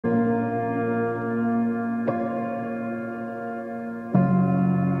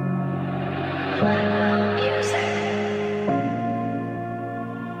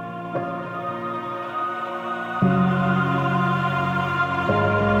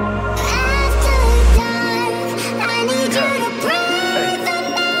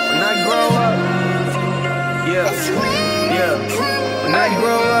I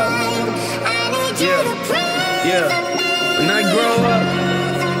grow up, yeah, when I grow up,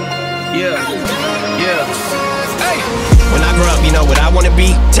 yeah, hey. When I grow up, you know what I wanna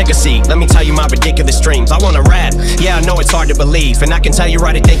be? Take a seat, let me tell you my ridiculous dreams. I wanna rap, yeah, I know it's hard to believe, and I can tell you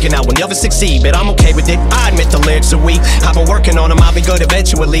right at thinking I will never succeed, but I'm okay with it. I admit the lyrics are weak, I've been working on them, I'll be good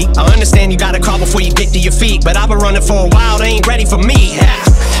eventually. I understand you gotta crawl before you get to your feet, but I've been running for a while, they ain't ready for me.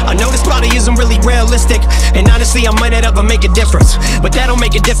 I know this probably isn't really realistic, and honestly I might not ever make a difference, but that don't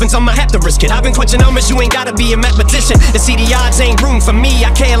make a difference, I'ma have to risk it. I've been crunching numbers, you ain't gotta be a mathematician to see the odds ain't room for me. I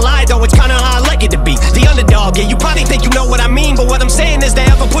can't lie though, it's kinda how I like it to be the underdog. Yeah, you probably think you know what I mean, but what I'm saying is they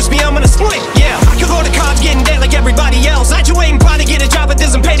ever push me, I'm gonna split. Yeah, I could go to college getting dead like everybody else, graduating probably get a job that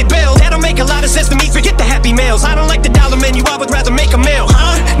doesn't pay the bills. That don't make a lot of sense to me, forget the happy meals. I don't like the dollar menu, I would rather make a meal.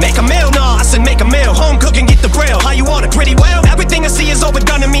 Huh? Make a meal? No, I said make a meal. Home cook and get the grill. How you want it? Pretty well. Everything I see is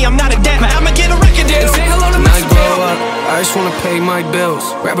overdone to me, I'm not a debt, but I'ma get a record deal. Say hello to when I grow up, I just wanna pay my bills,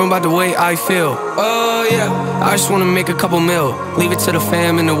 rapping about the way I feel. Oh yeah, I just wanna make a couple mil, leave it to the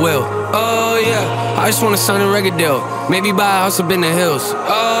fam and the will. Oh yeah, I just wanna sign a record deal, maybe buy a house up in the hills.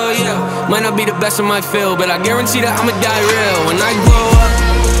 Oh yeah, might not be the best in my field, but I guarantee that I'ma die real when I grow up.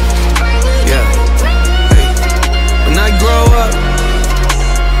 Yeah, hey. When I grow up,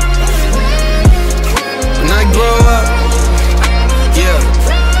 when I grow up, yeah,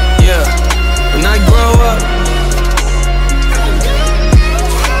 yeah. When I grow up,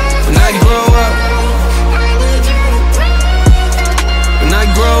 when I grow up, when I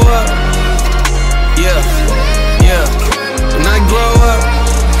grow up, yeah, yeah. When I grow up,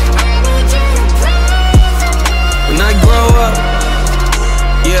 when I grow up,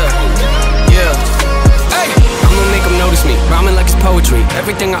 yeah, yeah. Hey, I'ma make them notice me, rhyming like it's poetry.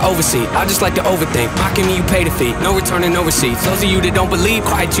 Everything I oversee, I just like to overthink. Mocking me, you pay the fee, no returning, no receipts. Those of you that don't believe,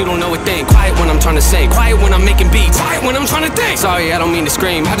 quiet, you don't know a thing. Quiet when I'm trying to sing, quiet when I'm making beats, quiet when I'm trying to think. Sorry, I don't mean to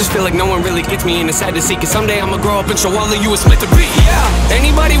scream, I just feel like no one really gets me, and it's sad to see, cause someday I'ma grow up and show all of you a split the beat. Yeah,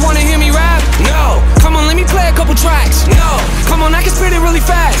 anybody wanna hear me rap? No. Come on, let me play a couple tracks. No. Come on, I can spit it really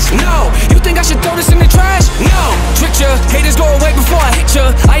fast. No. You think I should throw this in the trash? No. Trick ya, haters go away before I hit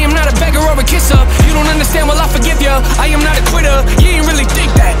ya. I am not a beggar or a kisser. You don't understand, well I forgive ya. I am not a quitter, you ain't really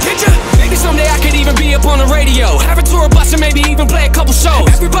think that, did ya? Maybe someday I could even be up on the radio, have a tour bus and maybe even play a couple shows.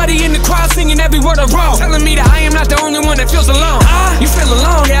 Everybody in the crowd singing every word I wrote, telling me that I am not the only one that feels alone. You feel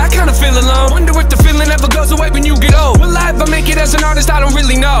alone? Yeah, I kinda feel alone. Wonder if the feeling ever goes away when you get old. Will I ever make it as an artist? I don't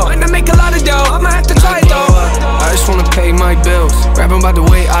really know. Might not make a lot of dough, I'ma have to try it though. I just wanna pay my bills, rapping about the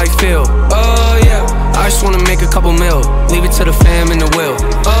way I feel. Oh yeah, I just wanna make a couple mil, leave it to the fam and the will.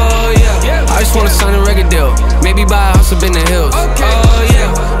 Oh yeah, I just wanna sign a record deal, maybe buy a house up in the hills. Oh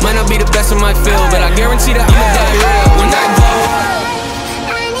yeah, might not be the best in my field, but I guarantee that I'ma die real when I grow up.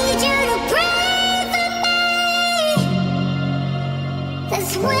 I need you to pray for me,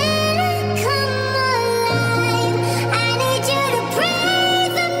 'cause when I come alive, I need you to pray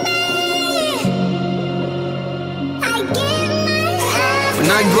for me. I give my heart. When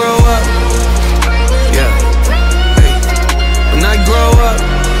I grow up,